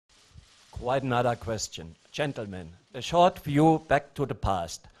quite another question. Gentlemen, a short view back to the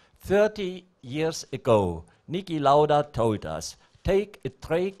past. 30 years ago, Niki Lauda told us, take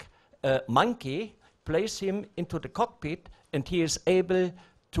a monkey, place him into the cockpit, and he is able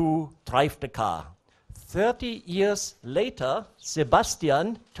to drive the car. 30 years later,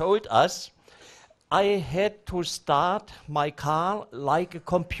 Sebastian told us, I had to start my car like a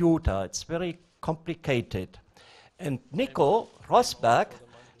computer. It's very complicated. And Nico Rosberg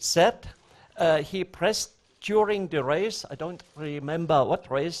said he pressed during the race, I don't remember what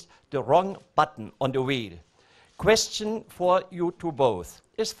race, the wrong button on the wheel. Question for you two both.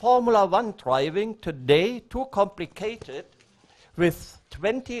 Is Formula One driving today too complicated with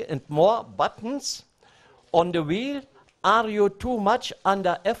 20 and more buttons on the wheel? Are you too much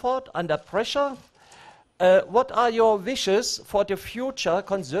under effort, under pressure? What are your wishes for the future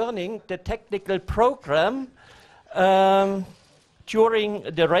concerning the technical program during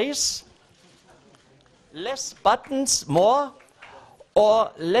the race? Less buttons, more,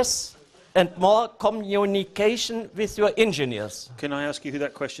 or less and more communication with your engineers? Can I ask you who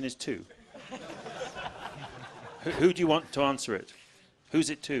that question is to? Who do you want to answer it? Who's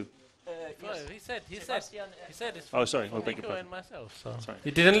it to? Well, he said it's oh, sorry, I'll beg your Nico pardon. and myself. So. Sorry.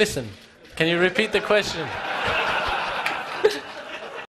 You didn't listen. Can you repeat the question?